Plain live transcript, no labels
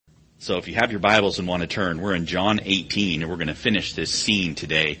So if you have your Bibles and want to turn, we're in John 18, and we're going to finish this scene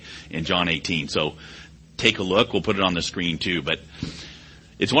today in John 18. So take a look. We'll put it on the screen too. But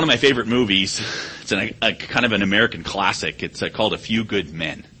it's one of my favorite movies. It's a kind of an American classic. It's called A Few Good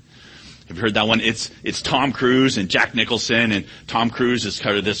Men. Have you heard that one? It's Tom Cruise and Jack Nicholson, and Tom Cruise is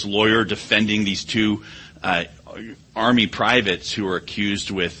kind of this lawyer defending these two army privates who are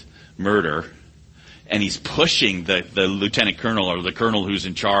accused with murder. And he's pushing the lieutenant colonel or the colonel who's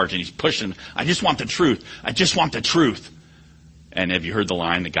in charge, and he's pushing, I just want the truth. I just want the truth. And have you heard the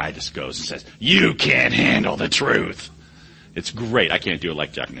line? The guy just goes and says, you can't handle the truth. It's great. I can't do it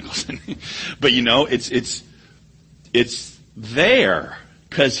like Jack Nicholson. But you know, it's there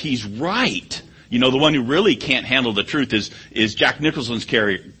because he's right. You know, the one who really can't handle the truth is Jack Nicholson's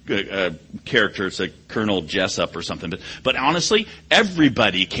character. It's a Colonel Jessup or something. But honestly,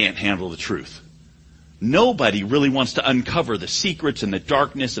 everybody can't handle the truth. Nobody really wants to uncover the secrets and the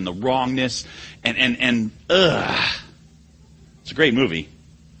darkness and the wrongness and it's a great movie.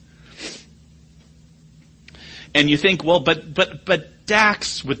 And you think, well, but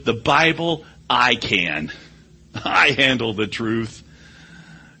Dax, with the Bible, I can. I handle the truth.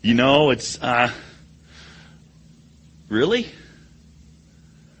 You know, it's really?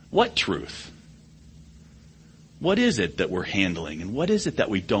 What truth? What is it that we're handling, and what is it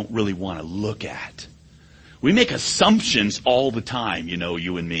that we don't really want to look at? We make assumptions all the time, you know,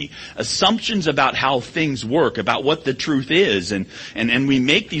 you and me. Assumptions about how things work, about what the truth is. And we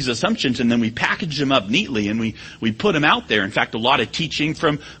make these assumptions and then we package them up neatly and we put them out there. In fact, a lot of teaching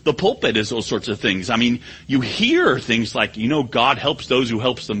from the pulpit is those sorts of things. I mean, you hear things like, you know, God helps those who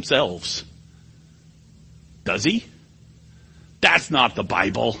help themselves. Does he? That's not the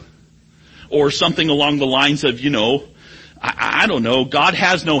Bible. Or something along the lines of, you know, I don't know, God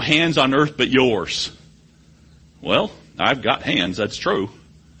has no hands on earth but yours. Well, I've got hands, that's true.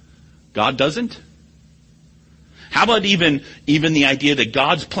 God doesn't? How about even the idea that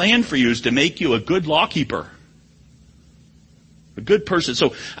God's plan for you is to make you a good lawkeeper? A good person.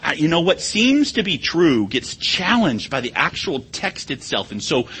 So, you know, what seems to be true gets challenged by the actual text itself. And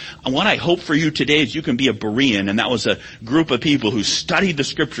so, what I hope for you today is you can be a Berean, and that was a group of people who studied the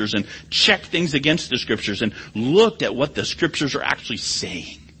Scriptures and checked things against the Scriptures and looked at what the Scriptures are actually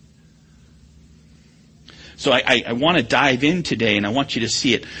saying. So I want to dive in today, and I want you to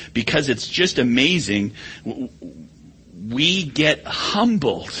see it because it's just amazing. We get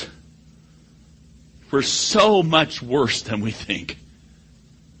humbled. We're so much worse than we think.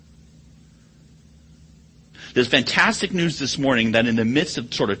 There's fantastic news this morning that in the midst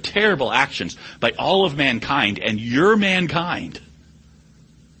of sort of terrible actions by all of mankind, and you're mankind,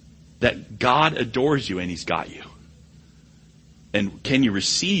 that God adores you and He's got you. And can you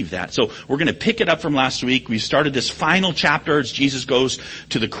receive that? So we're going to pick it up from last week. We started this final chapter as Jesus goes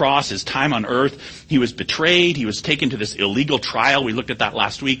to the cross, his time on earth. He was betrayed. He was taken to this illegal trial. We looked at that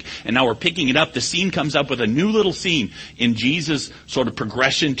last week. And now we're picking it up. The scene comes up with a new little scene in Jesus' sort of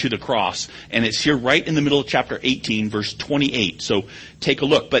progression to the cross. And it's here right in the middle of chapter 18, verse 28. So take a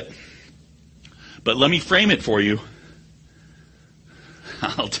look. But let me frame it for you.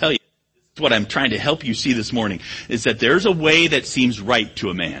 I'll tell you. What I'm trying to help you see this morning is that there's a way that seems right to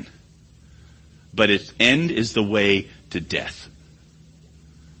a man, but its end is the way to death.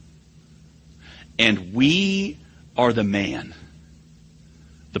 And we are the man,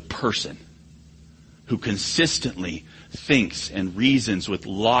 the person who consistently thinks and reasons with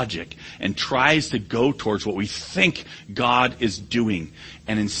logic and tries to go towards what we think God is doing.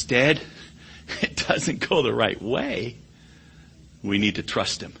 And instead, it doesn't go the right way. We need to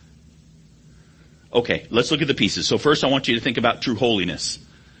trust Him. Okay, let's look at the pieces. So first I want you to think about true holiness.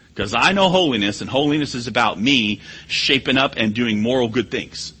 Because I know holiness, and holiness is about me shaping up and doing moral good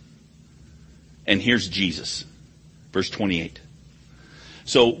things. And here's Jesus. Verse 28.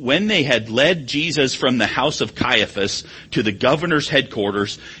 So when they had led Jesus from the house of Caiaphas to the governor's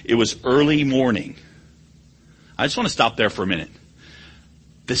headquarters, it was early morning. I just want to stop there for a minute.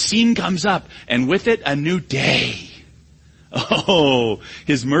 The scene comes up, and with it a new day. Oh,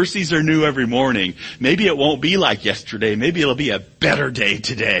 His mercies are new every morning. Maybe it won't be like yesterday. Maybe it'll be a better day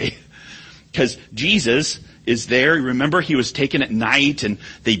today. Because Jesus is there. Remember, He was taken at night and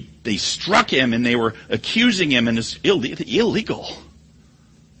they struck Him and they were accusing Him, and it's illegal.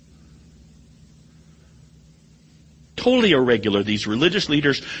 Totally irregular. These religious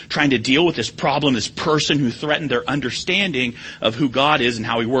leaders trying to deal with this problem, this person who threatened their understanding of who God is and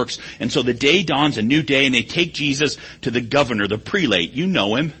how He works. And so the day dawns, a new day, and they take Jesus to the governor, the prelate. You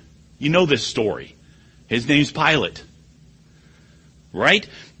know him. You know this story. His name's Pilate. Right?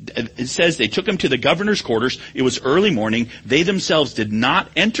 It says they took him to the governor's quarters. It was early morning. They themselves did not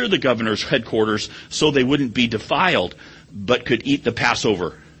enter the governor's headquarters so they wouldn't be defiled, but could eat the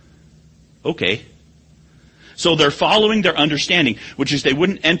Passover. Okay. So they're following their understanding, which is they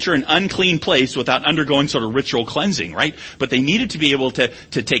wouldn't enter an unclean place without undergoing sort of ritual cleansing, right? But they needed to be able to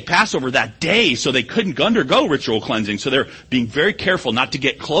take Passover that day, so they couldn't undergo ritual cleansing. So they're being very careful not to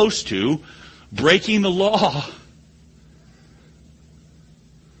get close to breaking the law.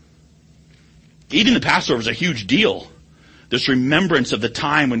 Eating the Passover is a huge deal. This remembrance of the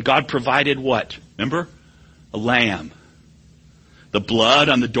time when God provided what? Remember? A lamb. The blood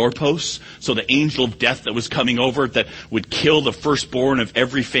on the doorposts, so the angel of death that was coming over that would kill the firstborn of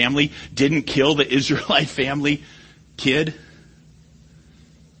every family didn't kill the Israelite family kid.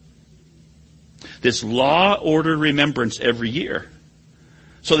 This law-ordered remembrance every year.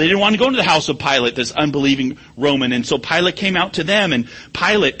 So they didn't want to go into the house of Pilate, this unbelieving Roman. And so Pilate came out to them, and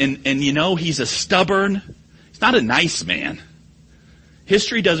Pilate, and you know, he's he's not a nice man.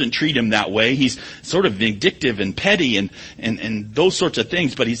 History doesn't treat him that way. He's sort of vindictive and petty and those sorts of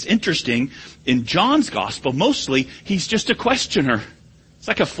things. But he's interesting. In John's gospel, mostly, he's just a questioner. It's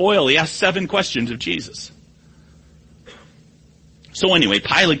like a foil. He asks 7 questions of Jesus. So anyway,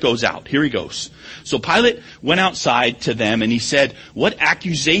 Pilate goes out. Here he goes. So Pilate went outside to them and he said, "What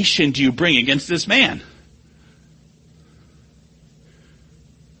accusation do you bring against this man?"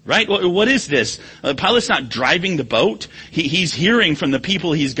 Right? What is this? Pilate's not driving the boat. He's hearing from the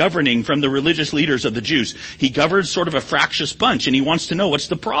people he's governing, from the religious leaders of the Jews. He governs sort of a fractious bunch, and he wants to know, what's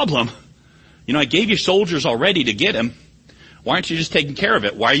the problem? You know, I gave you soldiers already to get him. Why aren't you just taking care of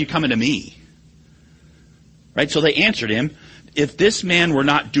it? Why are you coming to me? Right? So they answered him, "If this man were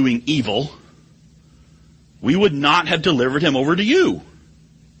not doing evil, we would not have delivered him over to you.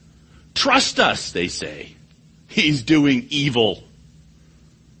 Trust us," they say. "He's doing evil."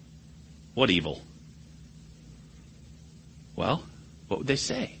 What evil? Well, what would they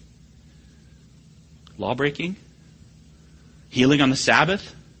say? Law breaking? Healing on the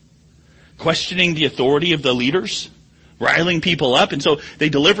Sabbath? Questioning the authority of the leaders? Riling people up? And so they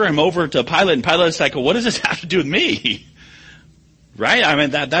deliver him over to Pilate, and Pilate's like, "Well, what does this have to do with me?" Right? I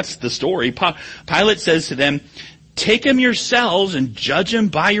mean, that's the story. Pilate says to them, "Take him yourselves and judge him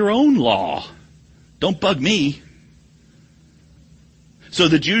by your own law. Don't bug me." So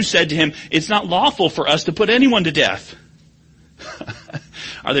the Jews said to him, "It's not lawful for us to put anyone to death."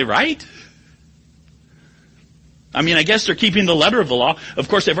 Are they right? I mean, I guess they're keeping the letter of the law. Of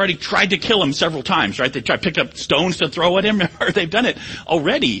course, they've already tried to kill him several times, right? They tried to pick up stones to throw at him. They've done it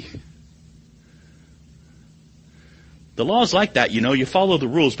already. The law is like that, you know. You follow the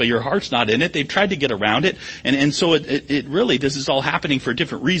rules, but your heart's not in it. They've tried to get around it. And so it really, this is all happening for a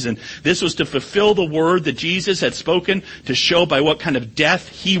different reason. This was to fulfill the word that Jesus had spoken, to show by what kind of death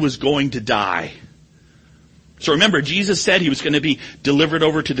he was going to die. So remember, Jesus said he was going to be delivered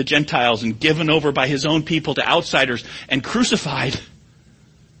over to the Gentiles and given over by his own people to outsiders and crucified.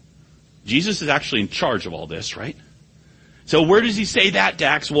 Jesus is actually in charge of all this, right? So where does he say that,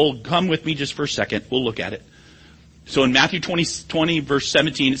 Dax? Well, come with me just for a second. We'll look at it. So in Matthew 20, verse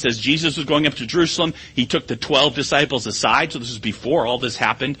 17, it says Jesus was going up to Jerusalem. He took the 12 disciples aside. So this is before all this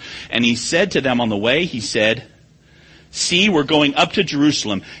happened. And he said to them on the way, he said, "See, we're going up to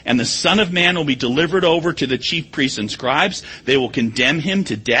Jerusalem, and the Son of Man will be delivered over to the chief priests and scribes. They will condemn him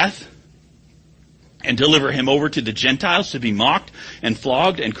to death and deliver him over to the Gentiles to be mocked and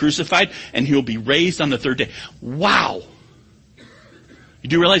flogged and crucified, and he will be raised on the 3rd day." Wow. You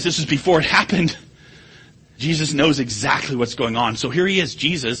do realize this is before it happened. Jesus knows exactly what's going on. So here he is,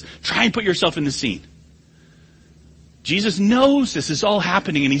 Jesus. Try and put yourself in the scene. Jesus knows this is all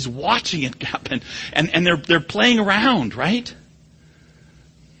happening, and he's watching it happen. And they're playing around, right?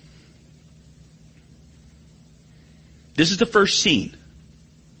 This is the first scene.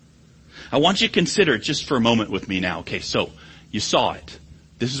 I want you to consider it just for a moment with me now. Okay, so you saw it.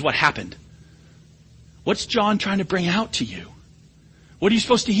 This is what happened. What's John trying to bring out to you? What are you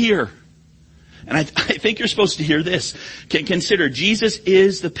supposed to hear? And I think you're supposed to hear this. Consider, Jesus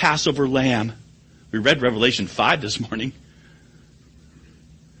is the Passover lamb. We read Revelation 5 this morning.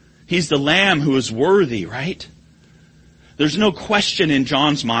 He's the lamb who is worthy, right? There's no question in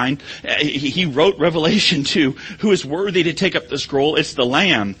John's mind. He wrote Revelation 2, who is worthy to take up the scroll. It's the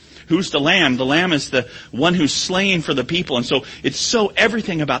lamb. Who's the lamb? The lamb is the one who's slain for the people. And so it's so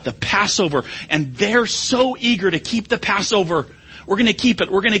everything about the Passover. And they're so eager to keep the Passover. We're going to keep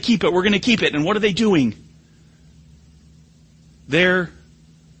it. We're going to keep it. We're going to keep it. And what are they doing? They're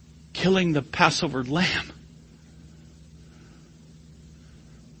killing the Passover lamb.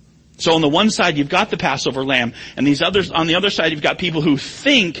 So on the one side, you've got the Passover lamb, and these others, on the other side, you've got people who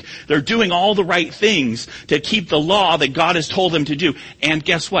think they're doing all the right things to keep the law that God has told them to do. And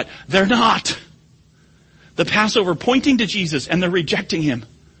guess what? They're not. The Passover pointing to Jesus, and they're rejecting him.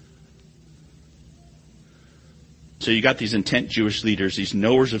 So you got these intent Jewish leaders, these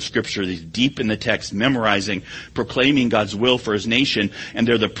knowers of Scripture, these deep in the text, memorizing, proclaiming God's will for his nation, and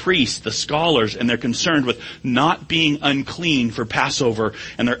they're the priests, the scholars, and they're concerned with not being unclean for Passover,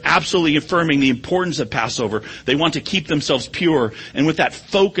 and they're absolutely affirming the importance of Passover. They want to keep themselves pure, and with that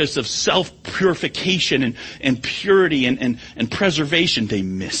focus of self-purification and purity and preservation, they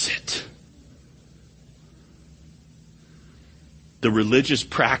miss it. The religious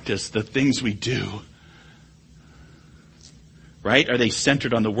practice, the things we do, right? Are they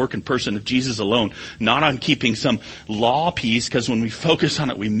centered on the work and person of Jesus alone, not on keeping some law piece? Because when we focus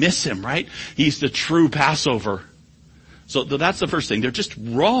on it, we miss him, right? He's the true Passover. So that's the first thing. They're just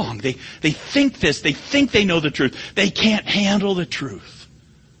wrong. They think this. They think they know the truth. They can't handle the truth.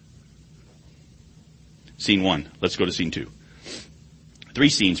 Scene 1. Let's go to scene 2. 3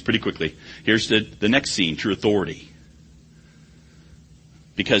 scenes pretty quickly. Here's the next scene, true authority.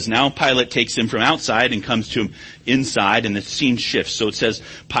 Because now Pilate takes him from outside and comes to him inside, and the scene shifts. So it says,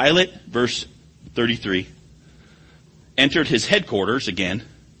 Pilate, verse 33, entered his headquarters again,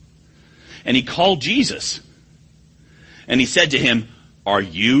 and he called Jesus. And he said to him, "Are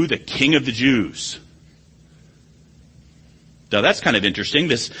you the king of the Jews?" Now that's kind of interesting,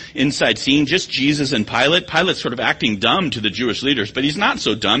 this inside scene, just Jesus and Pilate. Pilate's sort of acting dumb to the Jewish leaders, but he's not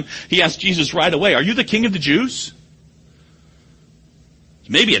so dumb. He asked Jesus right away, "Are you the king of the Jews?"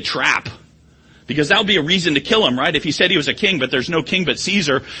 Maybe a trap, because that would be a reason to kill him, right? If he said he was a king, but there's no king but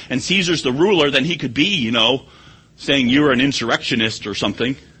Caesar, and Caesar's the ruler, then he could be, saying you were an insurrectionist or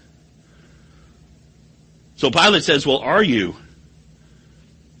something. So Pilate says, "Well, are you?"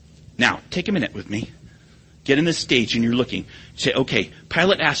 Now, take a minute with me. Get in this stage and you're looking. Say, okay,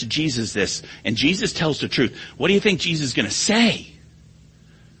 Pilate asked Jesus this, and Jesus tells the truth. What do you think Jesus is going to say?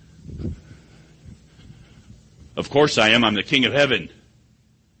 "Of course I am. I'm the king of heaven."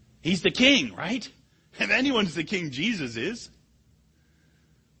 He's the king, right? If anyone's the king, Jesus is.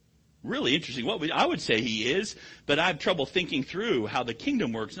 Really interesting. I would say he is, but I have trouble thinking through how the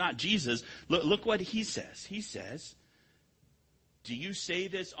kingdom works, not Jesus. Look what he says. He says, "Do you say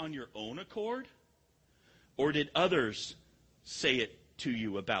this on your own accord? Or did others say it to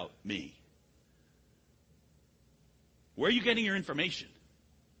you about me?" Where are you getting your information?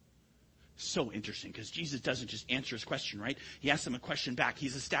 So interesting, because Jesus doesn't just answer his question, right? He asks him a question back.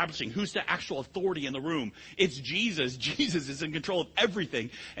 He's establishing who's the actual authority in the room. It's Jesus. Jesus is in control of everything.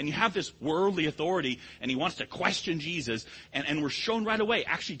 And you have this worldly authority, and he wants to question Jesus. And we're shown right away,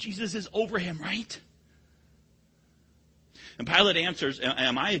 actually, Jesus is over him, right? And Pilate answers,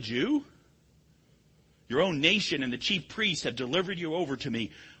 "Am I a Jew? Your own nation and the chief priests have delivered you over to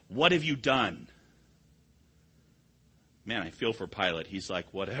me. What have you done?" Man, I feel for Pilate. He's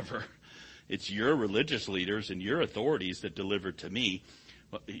like, whatever. It's your religious leaders and your authorities that delivered to me.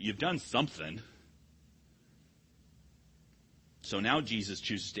 Well, you've done something. So now Jesus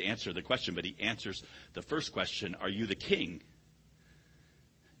chooses to answer the question, but he answers the first question, "Are you the king?"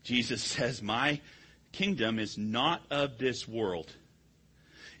 Jesus says, "My kingdom is not of this world.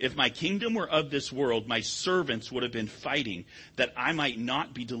 If my kingdom were of this world, my servants would have been fighting that I might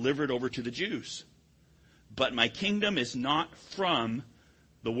not be delivered over to the Jews. But my kingdom is not from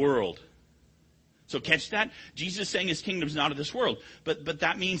the world." So catch that? Jesus is saying his kingdom is not of this world. But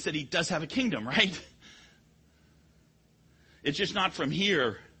that means that he does have a kingdom, right? It's just not from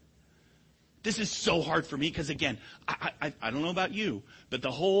here. This is so hard for me because, again, I don't know about you, but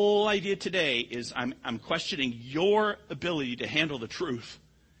the whole idea today is I'm questioning your ability to handle the truth.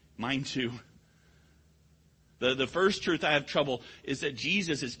 Mine too. The first truth I have trouble is that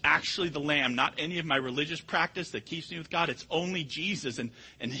Jesus is actually the Lamb, not any of my religious practice that keeps me with God. It's only Jesus and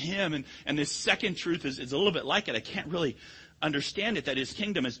him. And this second truth is a little bit like it. I can't really understand it, that his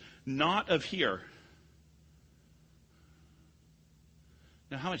kingdom is not of here.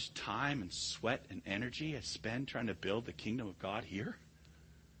 Now, how much time and sweat and energy I spend trying to build the kingdom of God here?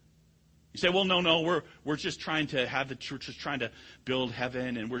 You say, well, no, we're just trying to have the church, just trying to build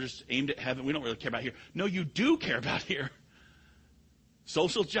heaven, and we're just aimed at heaven. We don't really care about here. No, you do care about here.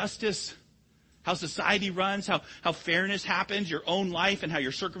 Social justice, how society runs, how fairness happens, your own life, and how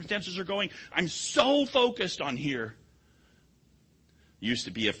your circumstances are going. I'm so focused on here. There used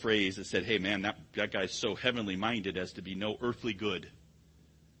to be a phrase that said, "Hey, man, that guy's so heavenly minded as to be no earthly good."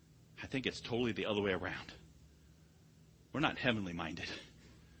 I think it's totally the other way around. We're not heavenly minded.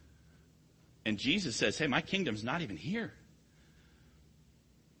 And Jesus says, hey, my kingdom's not even here.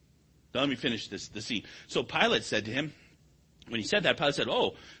 Now let me finish the scene. So Pilate said to him, when he said that, Pilate said,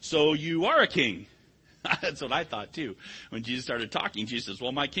 "Oh, so you are a king." That's what I thought too. When Jesus started talking, Jesus says,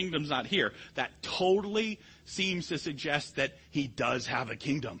 "Well, my kingdom's not here." That totally seems to suggest that he does have a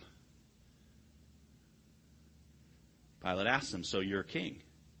kingdom. Pilate asks him, "So you're a king?"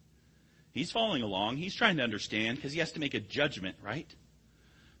 He's following along. He's trying to understand because he has to make a judgment, right?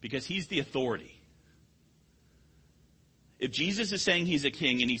 Because he's the authority. If Jesus is saying he's a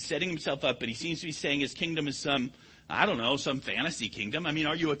king and he's setting himself up, but he seems to be saying his kingdom is some fantasy kingdom. I mean,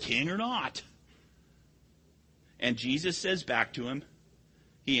 are you a king or not? And Jesus says back to him,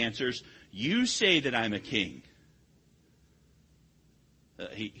 he answers, "You say that I'm a king."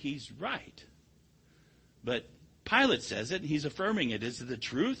 He's right. But Pilate says it, and he's affirming it. Is it the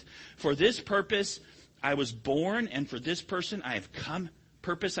truth? "For this purpose I was born, and for this I've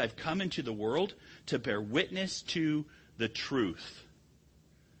come into the world to bear witness to the truth.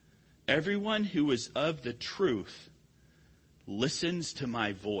 Everyone who is of the truth listens to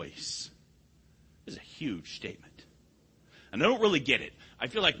my voice." This is a huge statement. And I don't really get it. I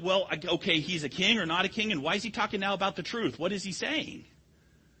feel like, well, okay, he's a king or not a king, and why is he talking now about the truth? What is he saying?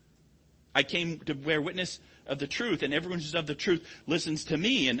 I came to bear witness of the truth, and everyone who's of the truth listens to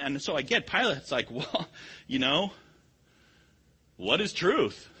me. And so I get Pilate's like, well, what is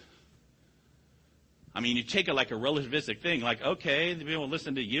truth? I mean, you take it like a relativistic thing, like, okay, the people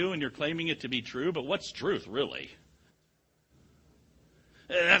listen to you and you're claiming it to be true, but what's truth really?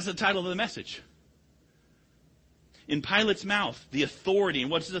 That's the title of the message. In Pilate's mouth, the authority. And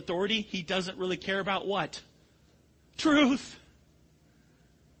what's his authority? He doesn't really care about what? Truth.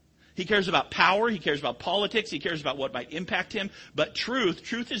 He cares about power. He cares about politics. He cares about what might impact him. But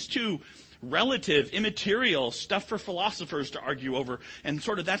truth is too relative, immaterial stuff for philosophers to argue over. And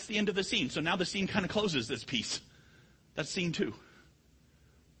sort of that's the end of the scene. So now the scene kind of closes this piece. That's scene 2.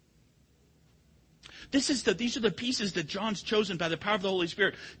 These are the pieces that John's chosen by the power of the Holy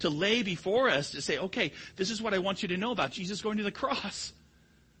Spirit to lay before us to say, okay, this is what I want you to know about Jesus going to the cross.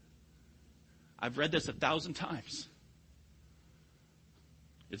 I've read this 1,000 times.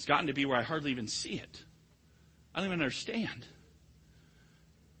 It's gotten to be where I hardly even see it. I don't even understand.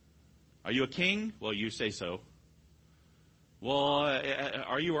 Are you a king? Well, you say so. Well,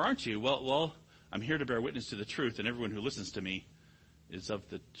 are you or aren't you? Well, I'm here to bear witness to the truth, and everyone who listens to me is of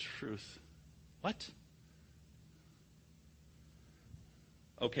the truth. What?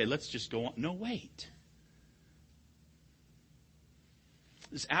 Okay, let's just go on. No, wait.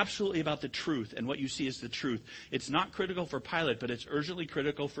 It's absolutely about the truth, and what you see is the truth. It's not critical for Pilate, but it's urgently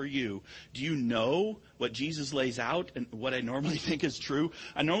critical for you. Do you know what Jesus lays out and what I normally think is true?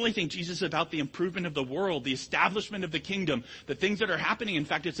 I normally think Jesus is about the improvement of the world, the establishment of the kingdom, the things that are happening. In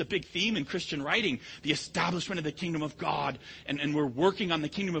fact, it's a big theme in Christian writing, the establishment of the kingdom of God, and we're working on the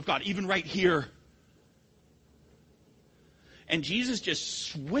kingdom of God, even right here. And Jesus just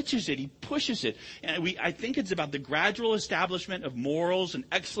switches it. He pushes it. And I think it's about the gradual establishment of morals and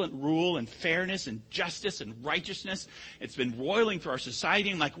excellent rule and fairness and justice and righteousness. It's been roiling through our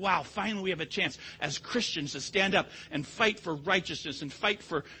society. And like, wow, finally we have a chance as Christians to stand up and fight for righteousness and fight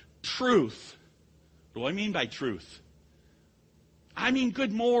for truth. What do I mean by truth? I mean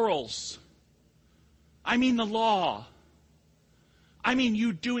good morals. I mean the law. I mean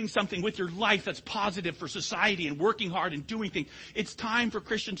you doing something with your life that's positive for society and working hard and doing things. It's time for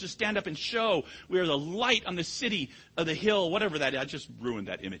Christians to stand up and show we are the light on the city of the hill, whatever that is. I just ruined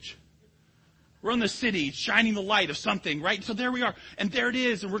that image. We're on the city shining the light of something, right? So there we are. And there it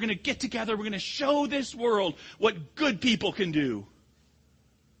is. And we're going to get together. We're going to show this world what good people can do.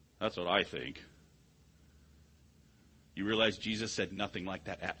 That's what I think. You realize Jesus said nothing like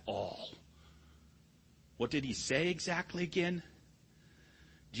that at all. What did he say exactly again?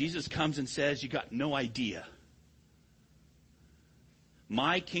 Jesus comes and says, you got no idea.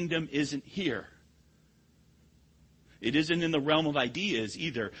 My kingdom isn't here. It isn't in the realm of ideas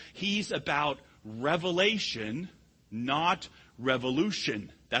either. He's about revelation, not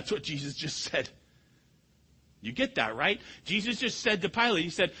revolution. That's what Jesus just said. You get that, right? Jesus just said to Pilate, he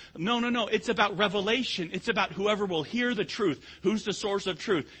said, no, it's about revelation. It's about whoever will hear the truth. Who's the source of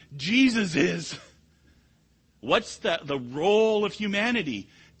truth? Jesus is. What's the role of humanity?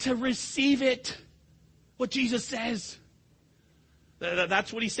 To receive it. What Jesus says.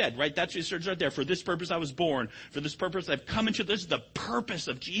 That's what he said, right? That's what he says right there. For this purpose I was born. For this purpose I've come into. This is the purpose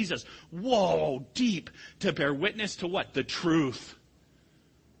of Jesus. Whoa, deep. To bear witness to what? The truth.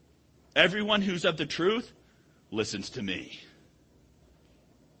 Everyone who's of the truth listens to me.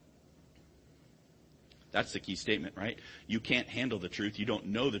 That's the key statement, right? You can't handle the truth. You don't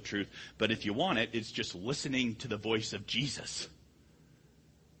know the truth. But if you want it, it's just listening to the voice of Jesus.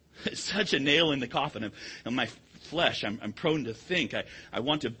 It's such a nail in the coffin of my flesh. I'm prone to think. I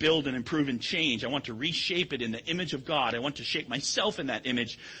want to build and improve and change. I want to reshape it in the image of God. I want to shape myself in that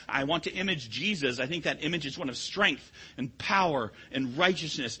image. I want to image Jesus. I think that image is one of strength and power and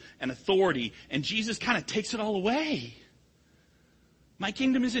righteousness and authority. And Jesus kind of takes it all away. My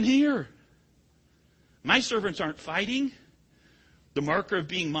kingdom isn't here. My servants aren't fighting. The marker of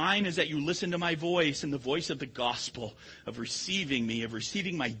being mine is that you listen to my voice and the voice of the gospel, of receiving me, of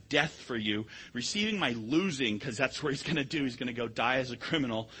receiving my death for you, receiving my losing, because that's what he's going to do. He's going to go die as a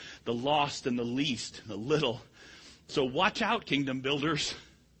criminal, the lost and the least, the little. So watch out, kingdom builders.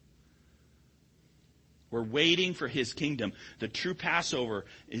 We're waiting for his kingdom. The true Passover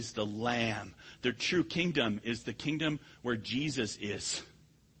is the Lamb. The true kingdom is the kingdom where Jesus is.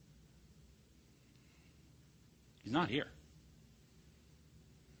 He's not here.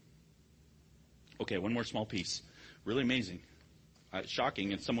 Okay, one more small piece. Really amazing.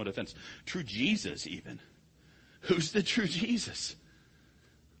 Shocking and somewhat offensive. True Jesus, even. Who's the true Jesus?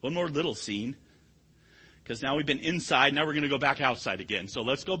 One more little scene. Because now we've been inside, now we're going to go back outside again. So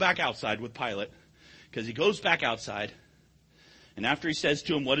let's go back outside with Pilate. Because he goes back outside. And after he says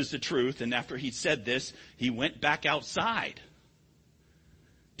to him, what is the truth? And after he said this, he went back outside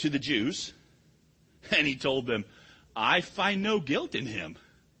to the Jews. And he told them, I find no guilt in him.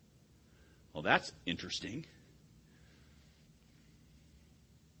 Well, that's interesting.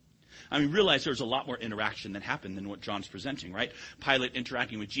 I mean, realize there's a lot more interaction that happened than what John's presenting, right? Pilate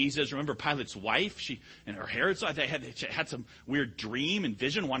interacting with Jesus. Remember Pilate's wife? She and her Herod, they had some weird dream and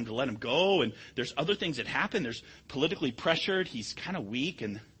vision, wanted to let him go. And there's other things that happen. There's politically pressured. He's kind of weak,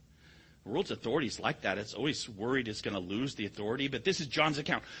 and the world's authorities like that. It's always worried it's going to lose the authority. But this is John's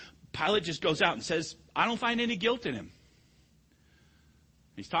account. Pilate just goes out and says, I don't find any guilt in him.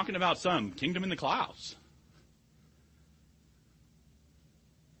 He's talking about some kingdom in the clouds.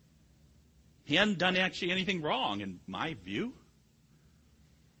 He hadn't done actually anything wrong, in my view.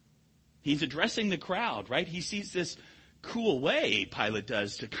 He's addressing the crowd, right? He sees this cool way, Pilate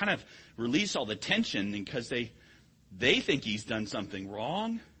does, to kind of release all the tension because they think he's done something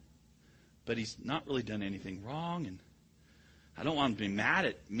wrong, but he's not really done anything wrong. And I don't want him to be mad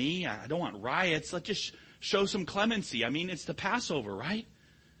at me. I don't want riots. Let's just show some clemency. I mean, it's the Passover, right?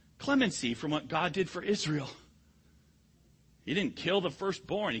 Clemency from what God did for Israel. He didn't kill the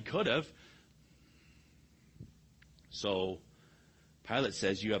firstborn. He could have. So Pilate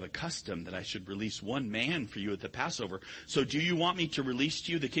says, you have a custom that I should release one man for you at the Passover. So do you want me to release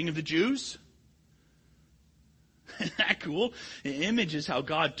to you the King of the Jews? Isn't that cool? The image is how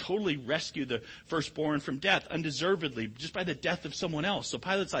God totally rescued the firstborn from death undeservedly just by the death of someone else. So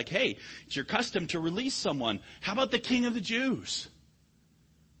Pilate's like, hey, it's your custom to release someone. How about the King of the Jews?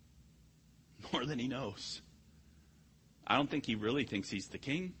 More than he knows. I don't think he really thinks he's the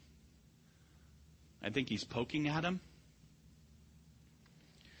king. I think he's poking at him.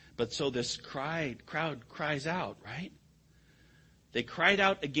 But so this crowd cries out, right? They cried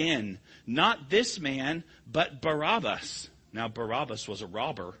out again, not this man, but Barabbas. Now Barabbas was a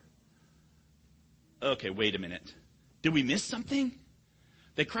robber. Okay, wait a minute. Did we miss something?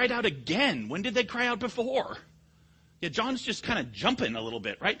 They cried out again. When did they cry out before? Yeah, John's just kind of jumping a little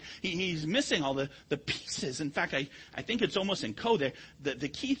bit, right? He's missing all the pieces. In fact, I think it's almost in code. The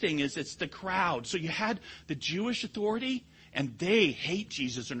key thing is it's the crowd. So you had the Jewish authority, and they hate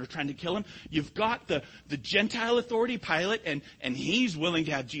Jesus and are trying to kill him. You've got the Gentile authority, Pilate, and he's willing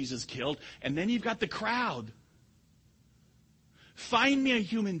to have Jesus killed. And then you've got the crowd. Find me a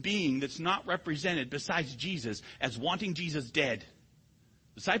human being that's not represented besides Jesus as wanting Jesus dead.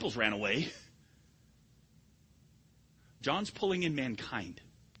 Disciples ran away. John's pulling in mankind.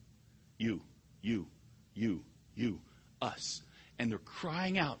 You, us. And they're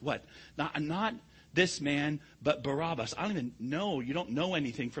crying out, what? Not this man, but Barabbas. I don't even know. You don't know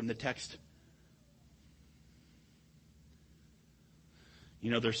anything from the text. You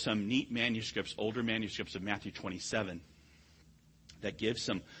know, there's some neat manuscripts, older manuscripts of Matthew 27 that give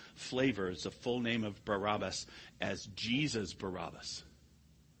some flavor. It's the full name of Barabbas as Jesus Barabbas.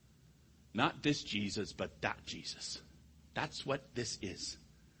 Not this Jesus, but that Jesus. That's what this is.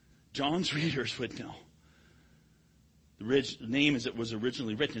 John's readers would know. The name as it was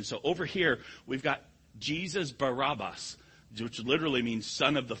originally written. So over here, we've got Jesus Barabbas, which literally means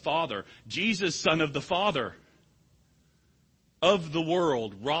son of the Father. Jesus, son of the Father. Of the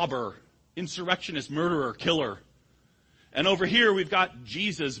world, robber, insurrectionist, murderer, killer. And over here, we've got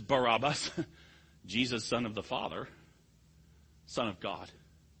Jesus Barabbas. Jesus, son of the Father. Son of God.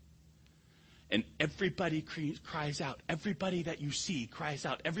 And everybody cries out. Everybody that you see cries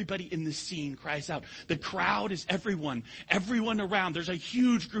out. Everybody in the scene cries out. The crowd is everyone. Everyone around. There's a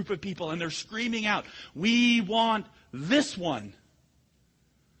huge group of people and they're screaming out, "We want this one."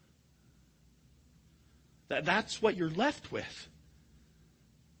 That's what you're left with.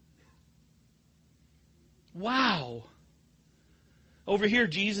 Wow. Over here,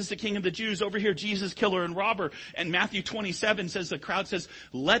 Jesus, the King of the Jews. Over here, Jesus, killer and robber. And Matthew 27 says, the crowd says,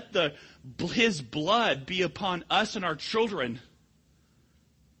 "Let his blood be upon us and our children."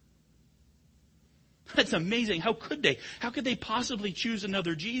 That's amazing. How could they? How could they possibly choose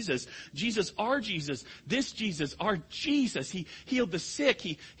another Jesus? Jesus, our Jesus. This Jesus, our Jesus. He healed the sick.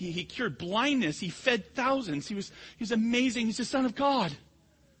 He cured blindness. He fed thousands. He was amazing. He's the Son of God.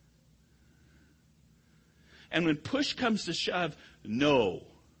 And when push comes to shove, no.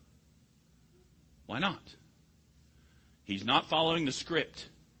 Why not? He's not following the script.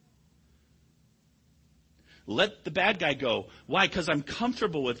 Let the bad guy go. Why? Because I'm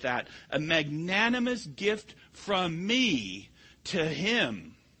comfortable with that. A magnanimous gift from me to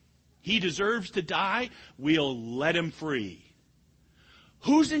him. He deserves to die. We'll let him free.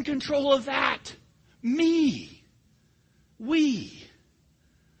 Who's in control of that? Me. We.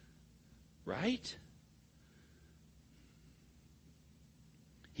 Right?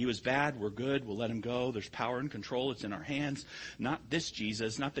 He was bad, we're good, we'll let him go. There's power and control, it's in our hands. Not this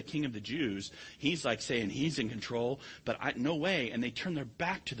Jesus, not the King of the Jews. He's like saying he's in control, but no way. And they turn their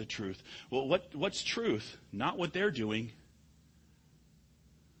back to the truth. Well, what's truth? Not what they're doing.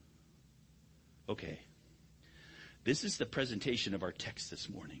 Okay. This is the presentation of our text this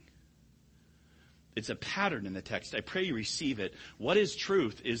morning. It's a pattern in the text. I pray you receive it. What is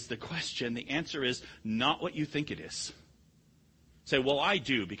truth is the question. The answer is not what you think it is. Say, well, I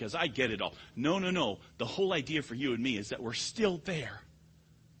do because I get it all. No. The whole idea for you and me is that we're still there.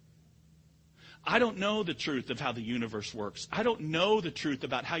 I don't know the truth of how the universe works. I don't know the truth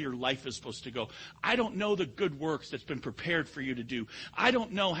about how your life is supposed to go. I don't know the good works that's been prepared for you to do. I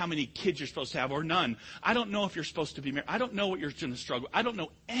don't know how many kids you're supposed to have or none. I don't know if you're supposed to be married. I don't know what you're going to struggle with. I don't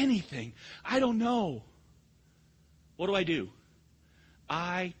know anything. I don't know. What do?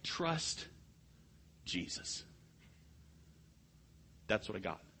 I trust Jesus. That's what I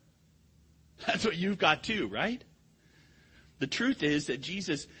got. That's what you've got too, right? The truth is that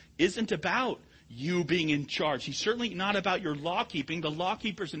Jesus isn't about you being in charge. He's certainly not about your law keeping. The law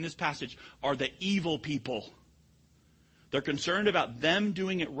keepers in this passage are the evil people. They're concerned about them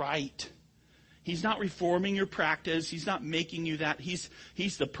doing it right. He's not reforming your practice. He's not making you that. He's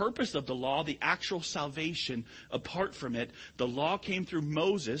the purpose of the law, the actual salvation apart from it. The law came through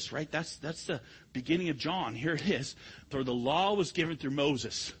Moses, right? That's the beginning of John. Here it is. For the law was given through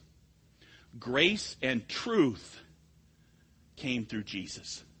Moses. Grace and truth came through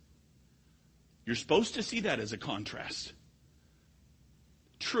Jesus. You're supposed to see that as a contrast.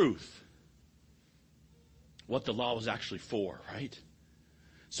 Truth. What the law was actually for, right?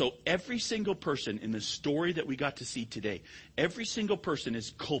 So every single person in the story that we got to see today, every single person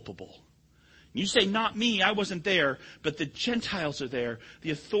is culpable. You say, not me, I wasn't there, but the Gentiles are there,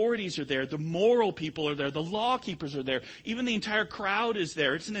 the authorities are there, the moral people are there, the law keepers are there, even the entire crowd is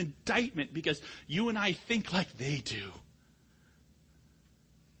there. It's an indictment because you and I think like they do.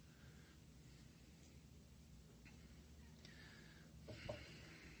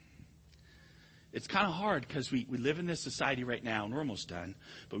 It's kind of hard because we live in this society right now, and we're almost done,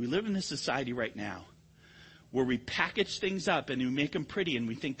 but we live in this society right now where we package things up and we make them pretty and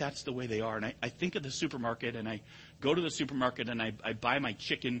we think that's the way they are. And I think of the supermarket, and I go to the supermarket and I buy my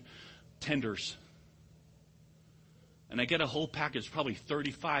chicken tenders. And I get a whole package, probably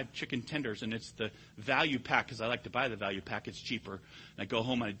 35 chicken tenders, and it's the value pack because I like to buy the value pack. It's cheaper. And I go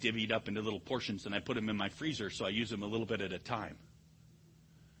home and I divvy it up into little portions and I put them in my freezer so I use them a little bit at a time.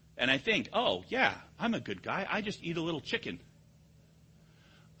 And I think, oh, yeah, I'm a good guy. I just eat a little chicken.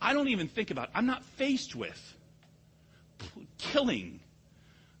 I don't even think about it. I'm not faced with killing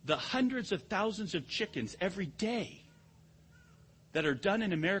the hundreds of thousands of chickens every day that are done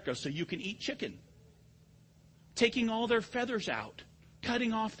in America so you can eat chicken. Taking all their feathers out,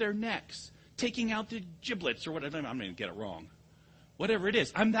 cutting off their necks, taking out the giblets or whatever. I'm going to get it wrong. Whatever it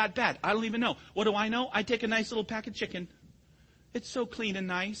is, I'm that bad. I don't even know. What do I know? I take a nice little pack of chicken. It's so clean and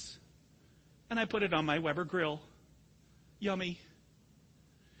nice. And I put it on my Weber grill. Yummy.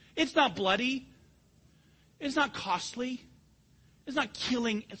 It's not bloody. It's not costly. It's not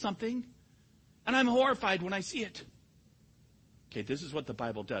killing something. And I'm horrified when I see it. Okay, this is what the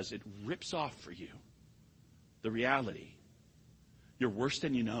Bible does. It rips off for you the reality. You're worse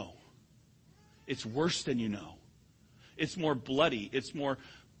than you know. It's worse than you know. It's more bloody. It's more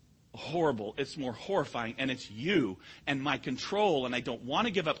horrible. It's more horrifying, and it's you and my control, and I don't want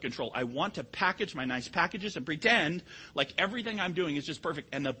to give up control. I want to package my nice packages and pretend like everything I'm doing is just perfect.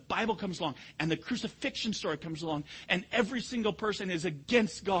 And the Bible comes along, and the crucifixion story comes along, and every single person is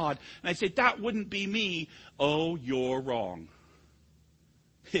against God. And I say, that wouldn't be me. Oh, you're wrong.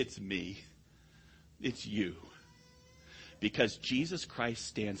 It's me. It's you. Because Jesus Christ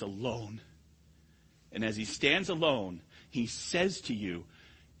stands alone. And as he stands alone, he says to you,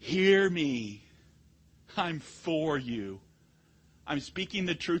 hear me. I'm for you. I'm speaking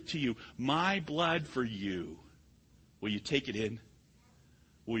the truth to you. My blood for you. Will you take it in?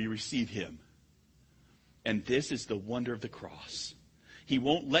 Will you receive him? And this is the wonder of the cross. He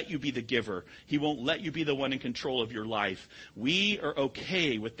won't let you be the giver. He won't let you be the one in control of your life. We are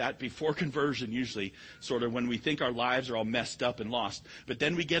okay with that before conversion, usually, sort of when we think our lives are all messed up and lost. But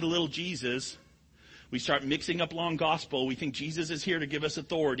then we get a little Jesus. We start mixing up long gospel. We think Jesus is here to give us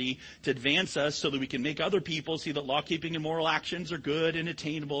authority, to advance us so that we can make other people see that law-keeping and moral actions are good and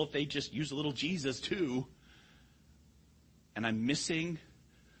attainable if they just use a little Jesus too. And I'm missing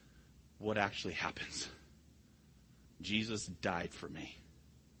what actually happens. Jesus died for me.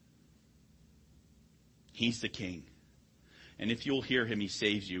 He's the king. And if you'll hear him, he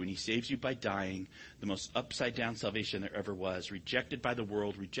saves you. And he saves you by dying, the most upside down salvation there ever was. Rejected by the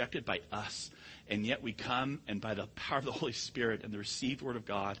world, rejected by us. And yet we come, and by the power of the Holy Spirit and the received word of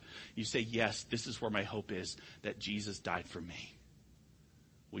God, you say, yes, this is where my hope is, that Jesus died for me.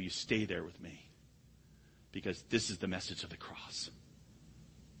 Will you stay there with me? Because this is the message of the cross.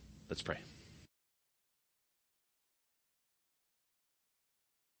 Let's pray.